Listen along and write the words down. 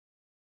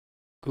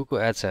Google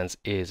AdSense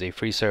is a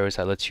free service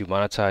that lets you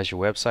monetize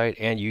your website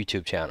and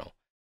YouTube channel.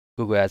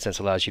 Google AdSense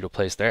allows you to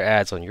place their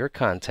ads on your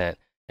content,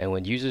 and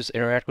when users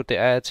interact with the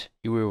ads,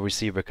 you will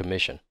receive a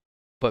commission.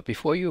 But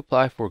before you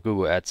apply for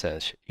Google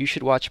AdSense, you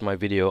should watch my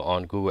video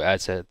on Google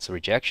AdSense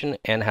rejection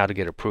and how to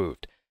get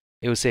approved.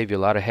 It will save you a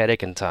lot of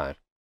headache and time.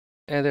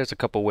 And there's a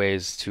couple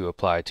ways to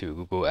apply to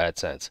Google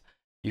AdSense.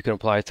 You can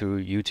apply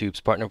through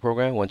YouTube's partner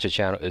program once your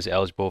channel is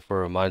eligible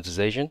for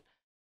monetization.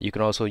 You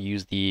can also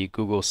use the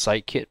Google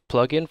Sitekit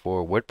plugin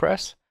for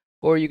WordPress,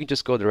 or you can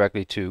just go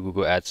directly to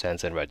Google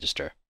AdSense and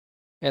register.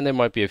 And there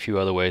might be a few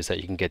other ways that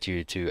you can get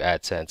you to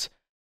AdSense,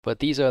 but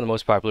these are the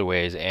most popular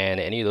ways, and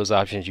any of those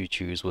options you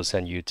choose will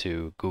send you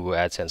to Google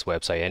AdSense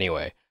website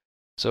anyway.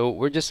 So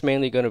we're just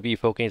mainly going to be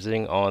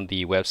focusing on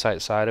the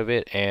website side of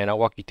it, and I'll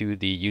walk you through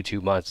the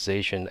YouTube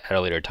monetization at a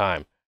later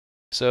time.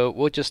 So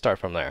we'll just start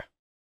from there.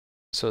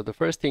 So the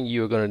first thing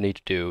you're going to need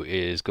to do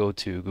is go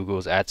to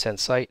Google's AdSense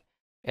site,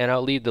 and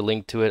I'll leave the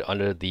link to it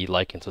under the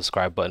like and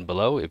subscribe button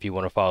below if you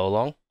want to follow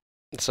along.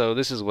 So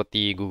this is what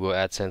the Google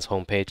AdSense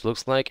homepage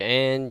looks like,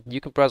 and you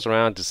can browse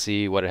around to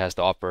see what it has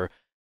to offer.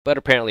 But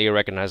apparently it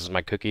recognizes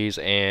my cookies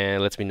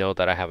and lets me know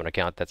that I have an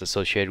account that's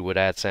associated with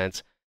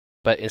AdSense.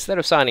 But instead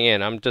of signing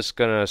in, I'm just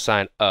gonna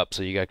sign up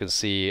so you guys can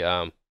see.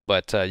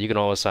 But you can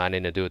always sign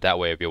in and do it that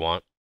way if you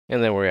want.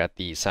 And then we're at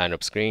the sign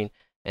up screen.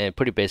 And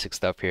pretty basic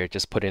stuff here,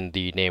 just put in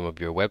the name of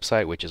your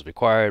website, which is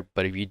required.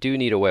 But if you do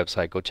need a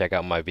website, go check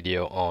out my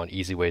video on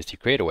easy ways to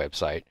create a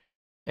website.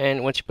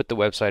 And once you put the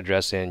website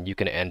address in, you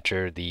can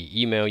enter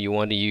the email you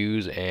want to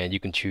use, and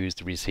you can choose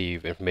to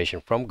receive information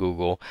from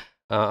Google.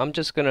 I'm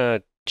just going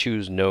to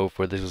choose no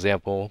for this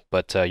example,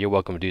 but you're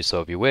welcome to do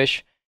so if you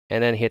wish.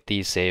 And then hit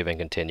the save and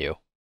continue.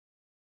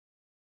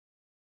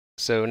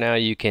 So now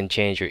you can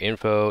change your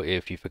info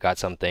if you forgot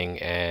something,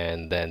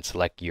 and then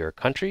select your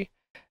country.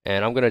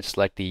 And I'm going to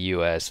select the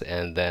US,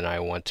 and then I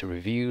want to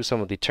review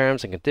some of the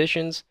terms and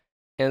conditions,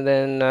 and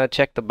then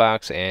check the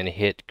box and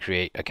hit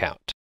create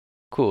account.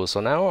 Cool,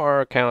 so now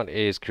our account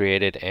is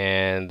created,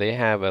 and they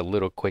have a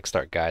little quick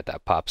start guide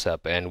that pops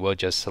up, and we'll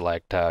just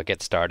select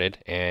get started,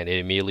 and it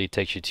immediately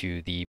takes you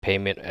to the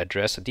payment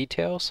address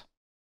details.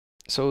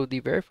 So the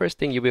very first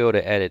thing you'll be able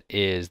to edit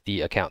is the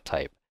account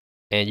type,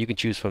 and you can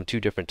choose from two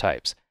different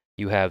types.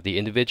 You have the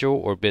individual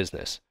or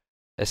business.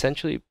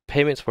 Essentially,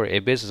 payments for a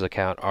business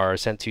account are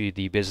sent to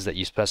the business that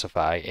you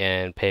specify,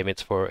 and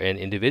payments for an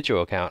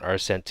individual account are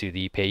sent to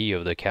the payee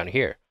of the account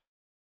here.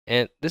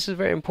 And this is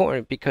very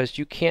important because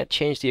you can't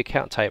change the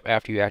account type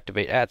after you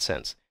activate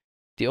AdSense.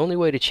 The only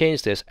way to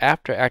change this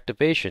after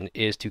activation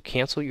is to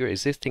cancel your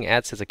existing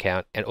AdSense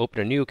account and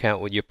open a new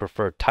account with your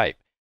preferred type.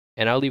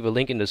 And I'll leave a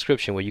link in the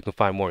description where you can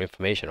find more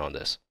information on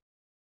this.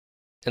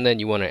 And then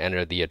you want to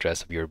enter the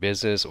address of your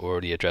business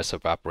or the address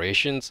of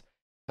operations.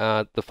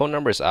 The phone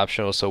number is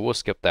optional, so we'll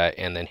skip that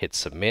and then hit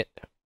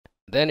submit.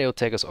 Then it'll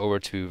take us over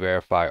to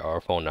verify our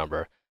phone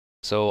number.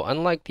 So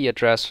unlike the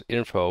address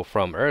info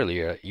from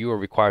earlier, you are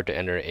required to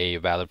enter a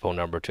valid phone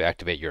number to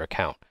activate your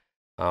account.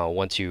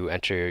 Once you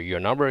enter your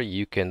number,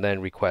 you can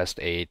then request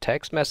a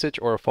text message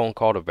or a phone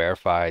call to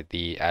verify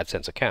the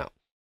AdSense account.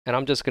 And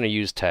I'm just going to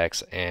use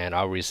text, and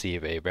I'll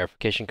receive a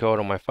verification code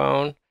on my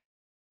phone,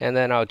 and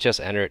then I'll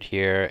just enter it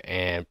here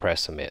and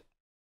press submit.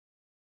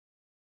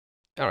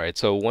 Alright,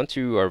 so once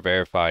you are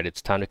verified,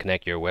 it's time to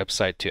connect your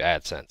website to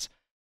AdSense.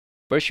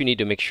 First, you need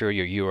to make sure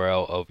your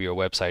URL of your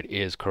website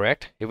is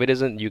correct. If it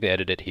isn't, you can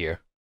edit it here.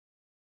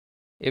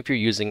 If you're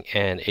using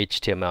an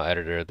HTML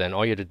editor, then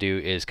all you have to do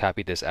is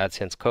copy this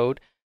AdSense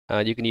code.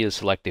 You can either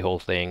select the whole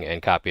thing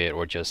and copy it,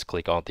 or just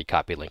click on the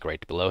copy link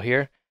right below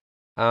here.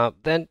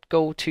 Then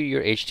go to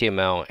your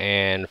HTML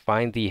and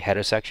find the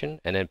header section,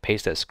 and then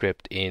paste that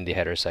script in the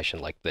header section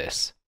like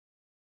this.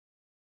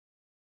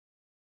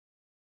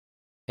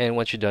 And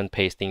once you're done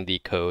pasting the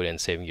code and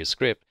saving your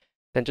script,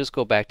 then just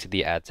go back to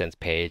the AdSense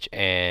page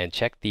and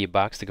check the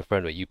box to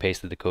confirm that you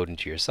pasted the code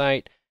into your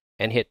site,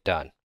 and hit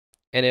done.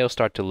 And it'll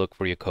start to look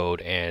for your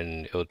code,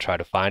 and it'll try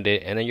to find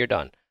it, and then you're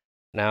done.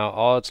 Now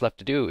all it's left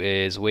to do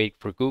is wait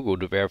for Google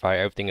to verify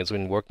everything is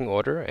in working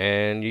order,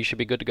 and you should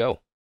be good to go.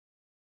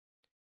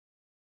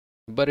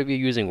 But if you're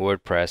using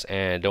WordPress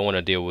and don't want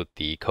to deal with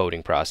the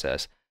coding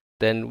process,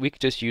 then we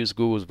could just use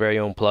Google's very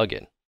own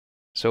plugin.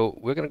 So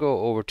we're going to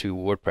go over to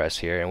WordPress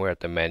here, and we're at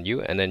the menu,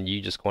 and then you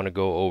just want to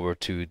go over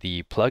to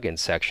the plugin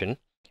section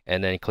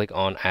and then click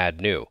on add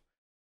new.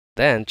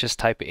 Then just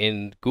type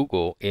in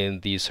Google in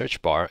the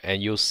search bar,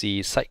 and you'll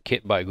see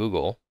Sitekit by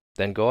Google.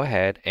 Then go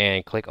ahead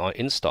and click on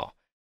install.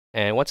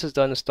 And once it's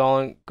done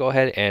installing, go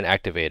ahead and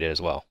activate it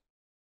as well.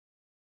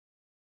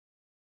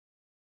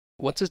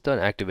 Once it's done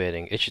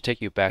activating, it should take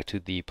you back to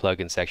the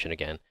plugin section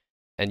again.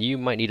 And you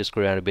might need to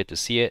scroll down a bit to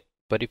see it.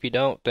 But if you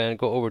don't, then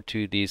go over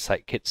to the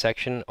Sitekit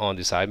section on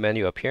the side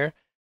menu up here,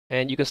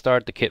 and you can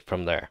start the kit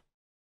from there.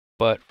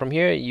 But from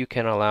here, you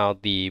can allow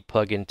the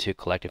plugin to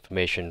collect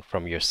information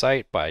from your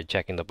site by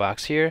checking the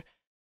box here,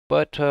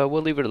 but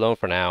we'll leave it alone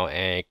for now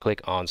and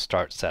click on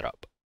Start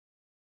Setup.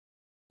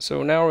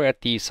 So now we're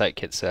at the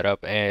SiteKit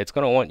setup, and it's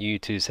going to want you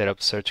to set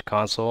up Search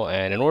Console.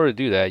 And in order to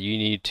do that, you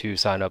need to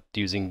sign up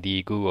using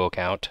the Google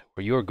account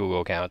or your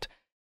Google account.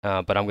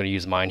 But I'm going to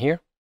use mine here.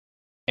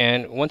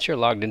 And once you're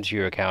logged into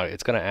your account,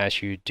 it's going to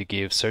ask you to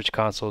give Search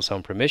Console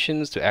some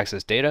permissions to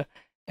access data.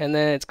 And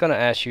then it's going to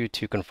ask you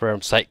to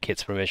confirm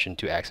SiteKit's permission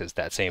to access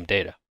that same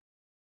data.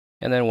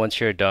 And then once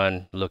you're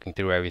done looking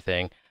through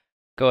everything,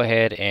 go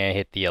ahead and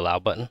hit the Allow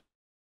button.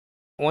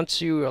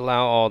 Once you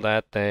allow all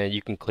that, then you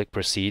can click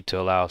Proceed to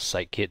allow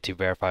SiteKit to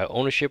verify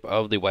ownership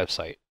of the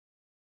website.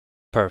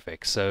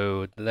 Perfect.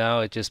 So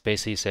now it just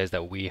basically says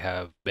that we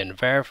have been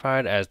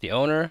verified as the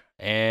owner,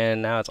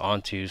 and now it's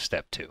on to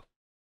step 2.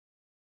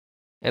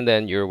 And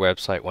then your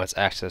website wants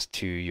access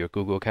to your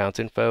Google account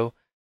info,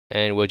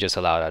 and we'll just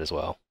allow that as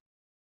well.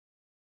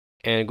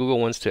 And Google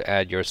wants to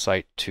add your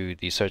site to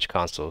the Search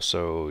Console,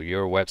 so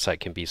your website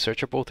can be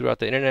searchable throughout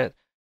the internet.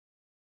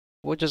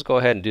 We'll just go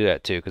ahead and do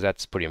that too, because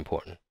that's pretty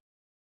important.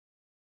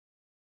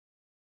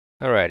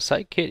 Alright,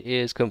 SiteKit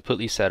is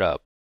completely set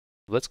up.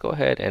 Let's go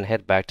ahead and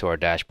head back to our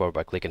dashboard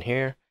by clicking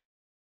here.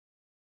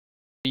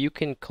 You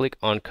can click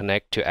on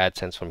Connect to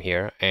AdSense from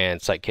here,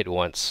 and SiteKit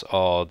wants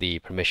all the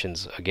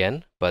permissions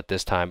again, but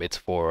this time it's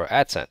for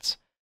AdSense.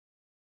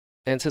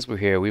 And since we're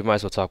here, we might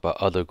as well talk about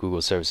other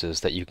Google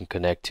services that you can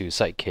connect to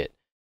SiteKit.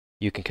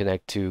 You can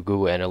connect to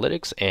Google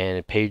Analytics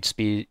and Page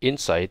Speed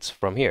Insights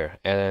from here.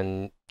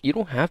 And you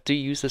don't have to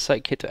use the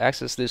SiteKit to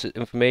access this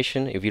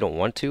information if you don't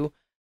want to,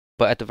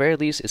 but at the very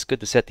least, it's good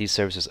to set these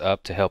services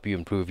up to help you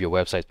improve your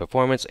website's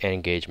performance and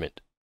engagement.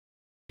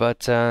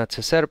 But to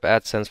set up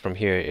AdSense from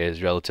here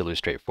is relatively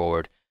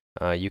straightforward.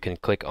 You can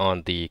click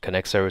on the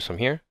Connect service from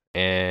here,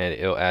 and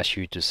it'll ask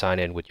you to sign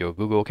in with your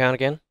Google account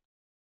again.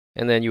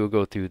 And then you will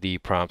go through the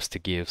prompts to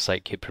give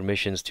SiteKit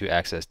permissions to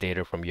access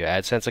data from your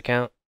AdSense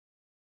account.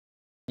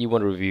 You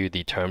want to review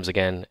the terms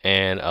again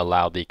and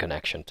allow the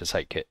connection to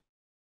SiteKit.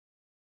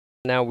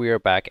 Now we are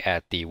back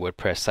at the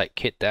WordPress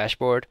SiteKit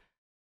dashboard.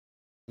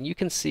 You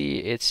can see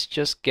it's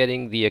just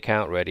getting the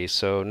account ready.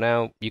 So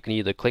now you can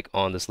either click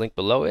on this link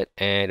below it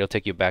and it'll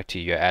take you back to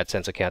your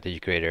AdSense account that you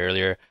created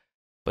earlier.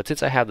 But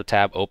since I have the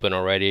tab open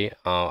already,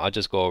 I'll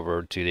just go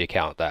over to the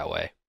account that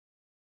way.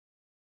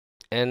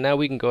 And now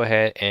we can go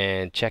ahead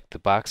and check the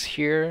box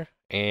here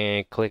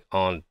and click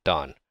on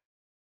Done.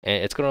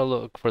 And it's going to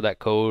look for that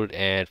code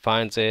and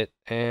finds it.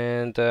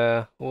 And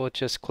we'll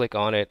just click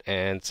on it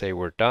and say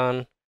we're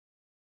done.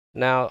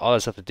 Now all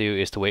that's left to do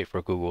is to wait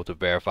for Google to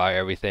verify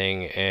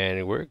everything,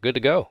 and we're good to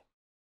go.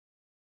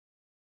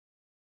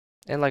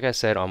 And like I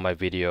said on my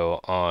video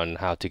on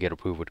how to get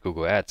approved with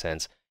Google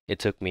AdSense, it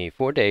took me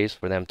 4 days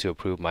for them to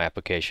approve my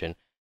application,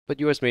 but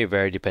yours may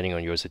vary depending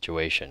on your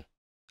situation.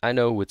 I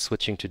know with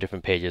switching to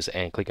different pages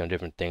and clicking on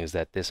different things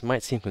that this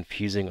might seem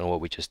confusing on what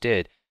we just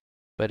did,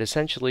 but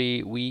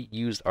essentially we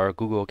used our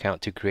Google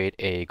account to create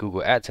a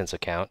Google AdSense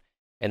account,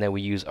 and then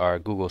we use our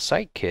Google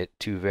SiteKit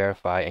to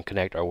verify and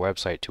connect our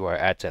website to our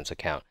AdSense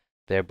account,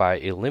 thereby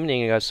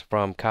eliminating us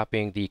from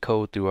copying the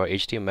code through our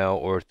HTML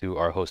or through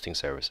our hosting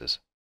services.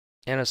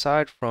 And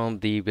aside from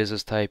the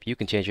business type, you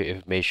can change your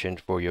information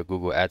for your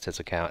Google AdSense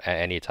account at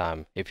any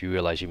time if you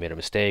realize you made a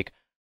mistake,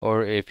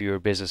 or if your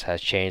business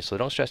has changed, so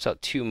don't stress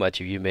out too much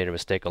if you made a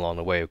mistake along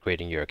the way of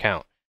creating your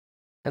account.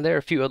 And there are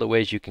a few other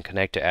ways you can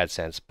connect to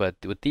AdSense, but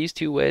with these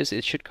 2 ways,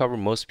 it should cover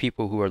most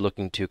people who are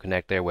looking to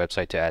connect their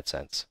website to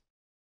AdSense.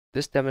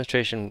 This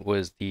demonstration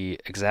was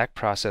the exact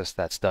process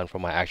that's done for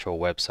my actual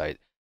website.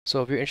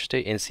 So if you're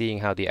interested in seeing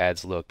how the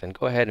ads look, then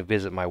go ahead and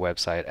visit my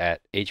website at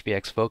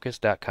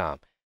hvxfocus.com.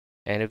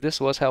 And if this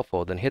was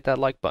helpful, then hit that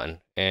like button.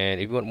 And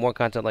if you want more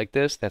content like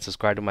this, then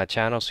subscribe to my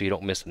channel so you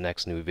don't miss the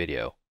next new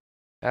video.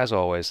 As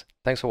always,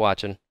 thanks for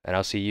watching, and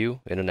I'll see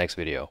you in the next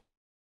video.